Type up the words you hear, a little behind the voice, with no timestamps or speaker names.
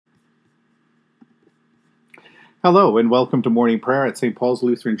Hello, and welcome to morning prayer at St. Paul's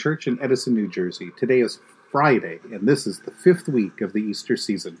Lutheran Church in Edison, New Jersey. Today is Friday, and this is the 5th week of the Easter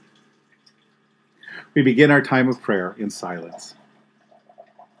season. We begin our time of prayer in silence.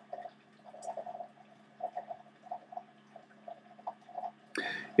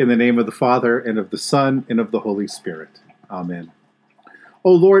 In the name of the Father, and of the Son, and of the Holy Spirit. Amen.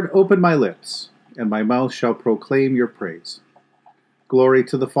 O Lord, open my lips, and my mouth shall proclaim your praise. Glory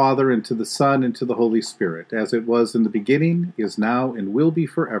to the Father, and to the Son, and to the Holy Spirit, as it was in the beginning, is now, and will be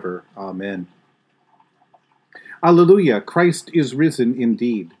forever. Amen. Alleluia, Christ is risen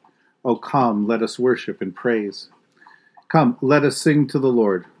indeed. O come, let us worship and praise. Come, let us sing to the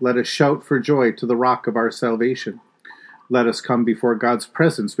Lord. Let us shout for joy to the rock of our salvation. Let us come before God's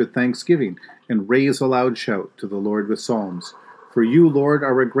presence with thanksgiving, and raise a loud shout to the Lord with psalms. For you, Lord,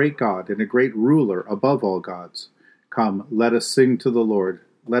 are a great God, and a great ruler above all gods. Come, let us sing to the Lord.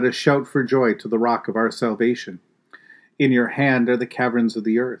 Let us shout for joy to the rock of our salvation. In your hand are the caverns of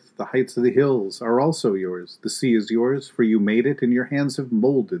the earth. The heights of the hills are also yours. The sea is yours, for you made it, and your hands have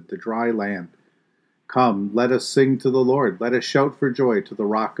molded the dry land. Come, let us sing to the Lord. Let us shout for joy to the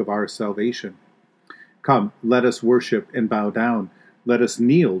rock of our salvation. Come, let us worship and bow down. Let us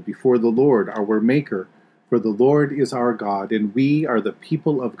kneel before the Lord, our Maker. For the Lord is our God, and we are the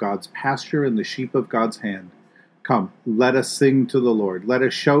people of God's pasture and the sheep of God's hand. Come, let us sing to the Lord. Let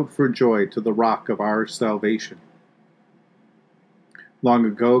us shout for joy to the rock of our salvation. Long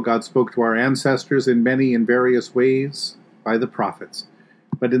ago, God spoke to our ancestors in many and various ways by the prophets.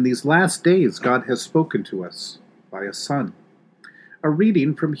 But in these last days, God has spoken to us by a Son. A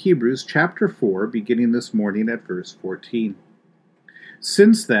reading from Hebrews chapter 4, beginning this morning at verse 14.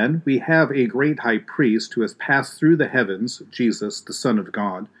 Since then, we have a great high priest who has passed through the heavens, Jesus, the Son of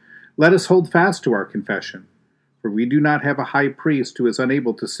God. Let us hold fast to our confession. For we do not have a high priest who is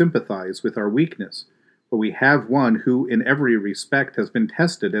unable to sympathize with our weakness, but we have one who in every respect has been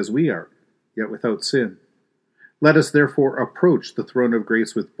tested as we are, yet without sin. Let us therefore approach the throne of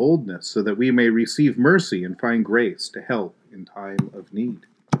grace with boldness, so that we may receive mercy and find grace to help in time of need.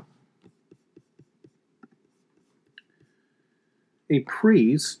 A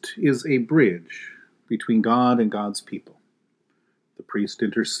priest is a bridge between God and God's people. The priest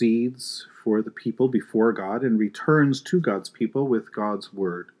intercedes for the people before God and returns to God's people with God's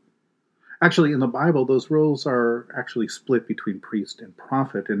word. Actually, in the Bible, those roles are actually split between priest and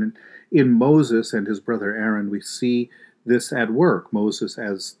prophet. And in Moses and his brother Aaron, we see this at work. Moses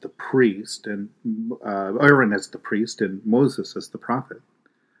as the priest, and Aaron as the priest, and Moses as the prophet.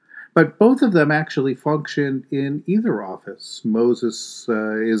 But both of them actually function in either office. Moses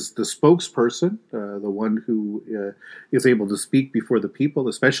is the spokesperson, the one who is able to speak before the people,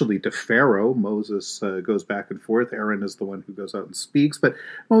 especially to Pharaoh. Moses goes back and forth. Aaron is the one who goes out and speaks. But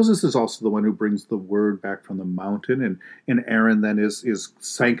Moses is also the one who brings the word back from the mountain. And Aaron then is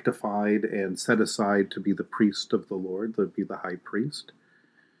sanctified and set aside to be the priest of the Lord, to be the high priest.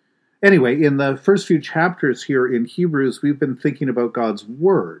 Anyway, in the first few chapters here in Hebrews, we've been thinking about God's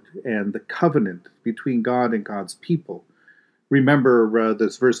Word and the covenant between God and God's people. Remember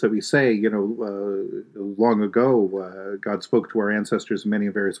this verse that we say, long ago, God spoke to our ancestors in many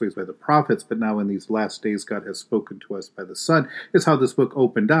and various ways by the prophets, but now in these last days, God has spoken to us by the Son. It's how this book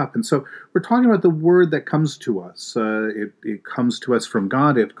opened up. And so we're talking about the word that comes to us. It comes to us from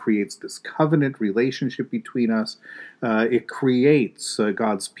God. It creates this covenant relationship between us. It creates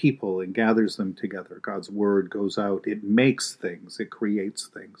God's people and gathers them together. God's word goes out. It makes things. It creates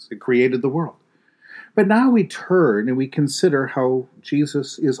things. It created the world. But now we turn and we consider how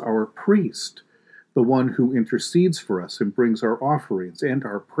Jesus is our priest, the one who intercedes for us and brings our offerings and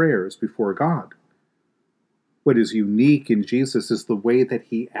our prayers before God. What is unique in Jesus is the way that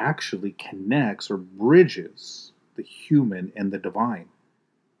he actually connects or bridges the human and the divine,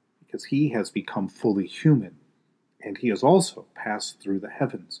 because he has become fully human, and he has also passed through the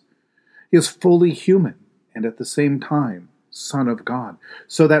heavens. He is fully human, and at the same time, Son of God,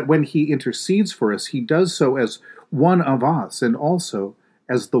 so that when he intercedes for us, he does so as one of us, and also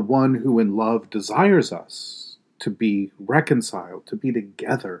as the one who in love desires us to be reconciled, to be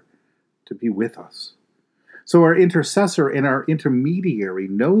together, to be with us. So our intercessor and our intermediary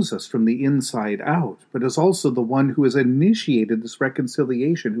knows us from the inside out, but is also the one who has initiated this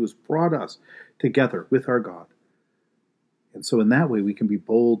reconciliation, who has brought us together with our God. And so in that way, we can be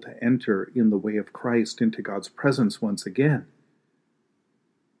bold to enter in the way of Christ into God's presence once again.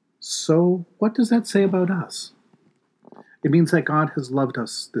 So what does that say about us? It means that God has loved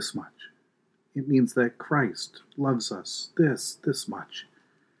us this much. It means that Christ loves us this much.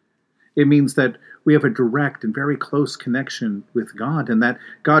 It means that we have a direct and very close connection with God, and that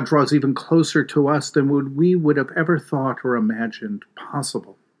God draws even closer to us than we would have ever thought or imagined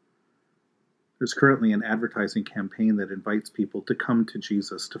possible. There's currently an advertising campaign that invites people to come to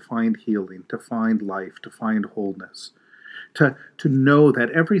Jesus, to find healing, to find life, to find wholeness, to know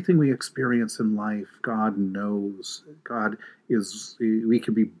that everything we experience in life, God knows. We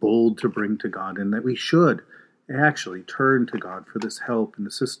can be bold to bring to God, and that we should actually turn to God for this help and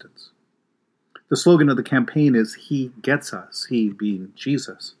assistance. The slogan of the campaign is "He gets us," He being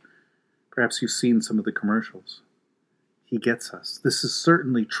Jesus. Perhaps you've seen some of the commercials. He gets us. This is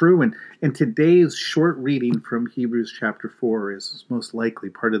certainly true, and today's short reading from Hebrews chapter 4 is most likely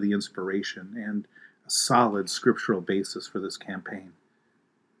part of the inspiration and a solid scriptural basis for this campaign.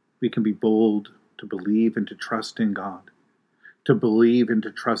 We can be bold to believe and to trust in God, to believe and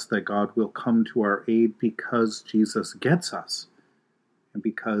to trust that God will come to our aid because Jesus gets us, and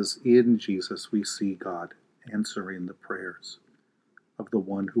because in Jesus we see God answering the prayers of the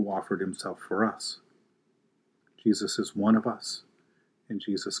one who offered himself for us. Jesus is one of us, and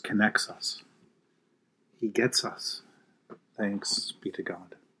Jesus connects us. He gets us. Thanks be to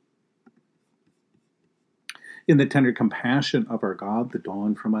God. In the tender compassion of our God, the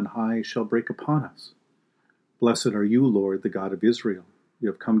dawn from on high shall break upon us. Blessed are you, Lord, the God of Israel. You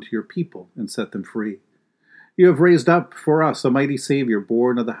have come to your people and set them free. You have raised up for us a mighty Savior,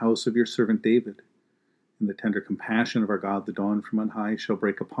 born of the house of your servant David. In the tender compassion of our God, the dawn from on high shall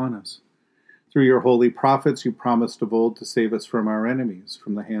break upon us. Through your holy prophets, you promised of old to save us from our enemies,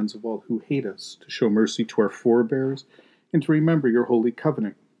 from the hands of all who hate us, to show mercy to our forebears, and to remember your holy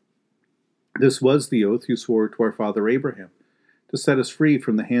covenant. This was the oath you swore to our father Abraham, to set us free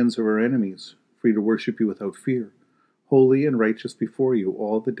from the hands of our enemies, free to worship you without fear, holy and righteous before you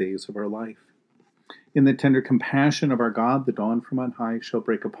all the days of our life. In the tender compassion of our God, the dawn from on high shall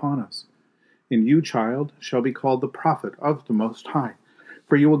break upon us. And you, child, shall be called the prophet of the Most High,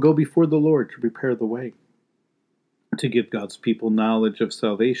 for you will go before the Lord to prepare the way, to give God's people knowledge of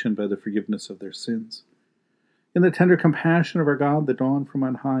salvation by the forgiveness of their sins. In the tender compassion of our God, the dawn from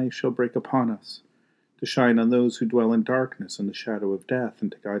on high shall break upon us, to shine on those who dwell in darkness and the shadow of death,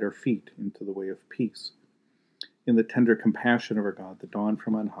 and to guide our feet into the way of peace. In the tender compassion of our God, the dawn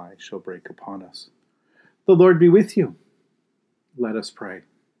from on high shall break upon us. The Lord be with you. Let us pray.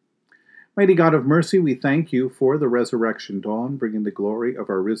 Mighty God of mercy, we thank you for the resurrection dawn, bringing the glory of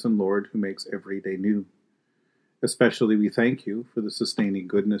our risen Lord who makes every day new. Especially we thank you for the sustaining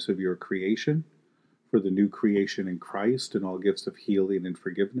goodness of your creation, for the new creation in Christ and all gifts of healing and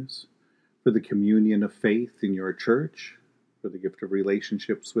forgiveness, for the communion of faith in your church, for the gift of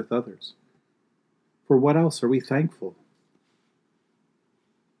relationships with others. For what else are we thankful?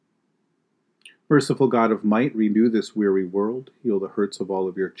 Merciful God of might, renew this weary world, heal the hurts of all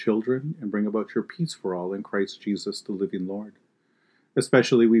of your children, and bring about your peace for all in Christ Jesus, the living Lord.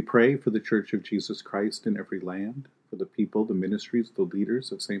 Especially we pray for the Church of Jesus Christ in every land, for the people, the ministries, the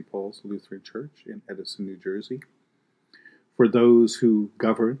leaders of St. Paul's Lutheran Church in Edison, New Jersey, for those who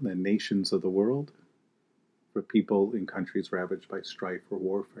govern the nations of the world, for people in countries ravaged by strife or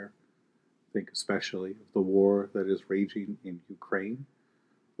warfare. Think especially of the war that is raging in Ukraine,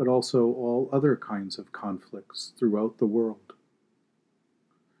 but also all other kinds of conflicts throughout the world.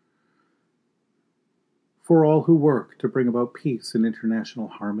 For all who work to bring about peace and international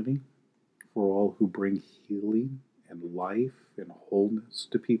harmony, for all who bring healing and life and wholeness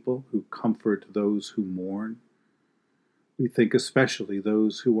to people, who comfort those who mourn. We think especially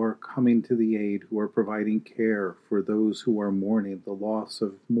those who are coming to the aid, who are providing care for those who are mourning the loss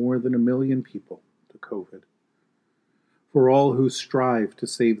of more than 1 million people to COVID. For all who strive to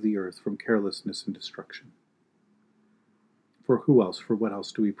save the earth from carelessness and destruction. For who else, for what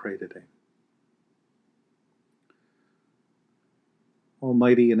else do we pray today?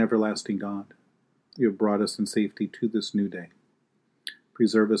 Almighty and everlasting God, you have brought us in safety to this new day.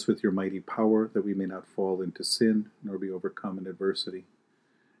 Preserve us with your mighty power, that we may not fall into sin, nor be overcome in adversity.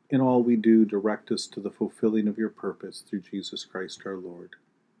 In all we do, direct us to the fulfilling of your purpose through Jesus Christ our Lord.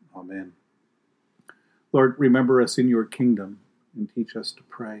 Amen. Lord, remember us in your kingdom, and teach us to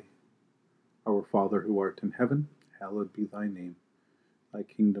pray. Our Father who art in heaven, hallowed be thy name. Thy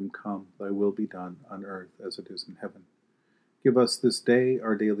kingdom come, thy will be done, on earth as it is in heaven. Give us this day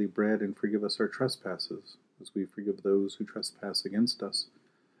our daily bread, and forgive us our trespasses, as we forgive those who trespass against us.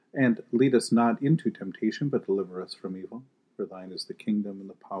 And lead us not into temptation, but deliver us from evil. For thine is the kingdom, and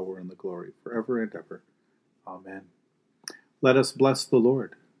the power, and the glory, forever and ever. Amen. Let us bless the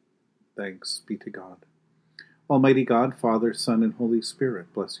Lord. Thanks be to God. Almighty God, Father, Son, and Holy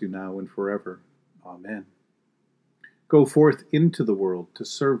Spirit, bless you now and forever. Amen. Go forth into the world to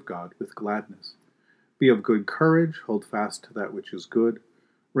serve God with gladness. Be of good courage, hold fast to that which is good.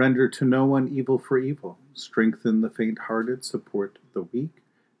 Render to no one evil for evil. Strengthen the faint-hearted, support the weak.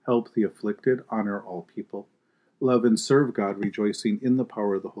 Help the afflicted, honor all people. Love and serve God, rejoicing in the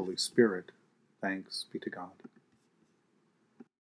power of the Holy Spirit. Thanks be to God.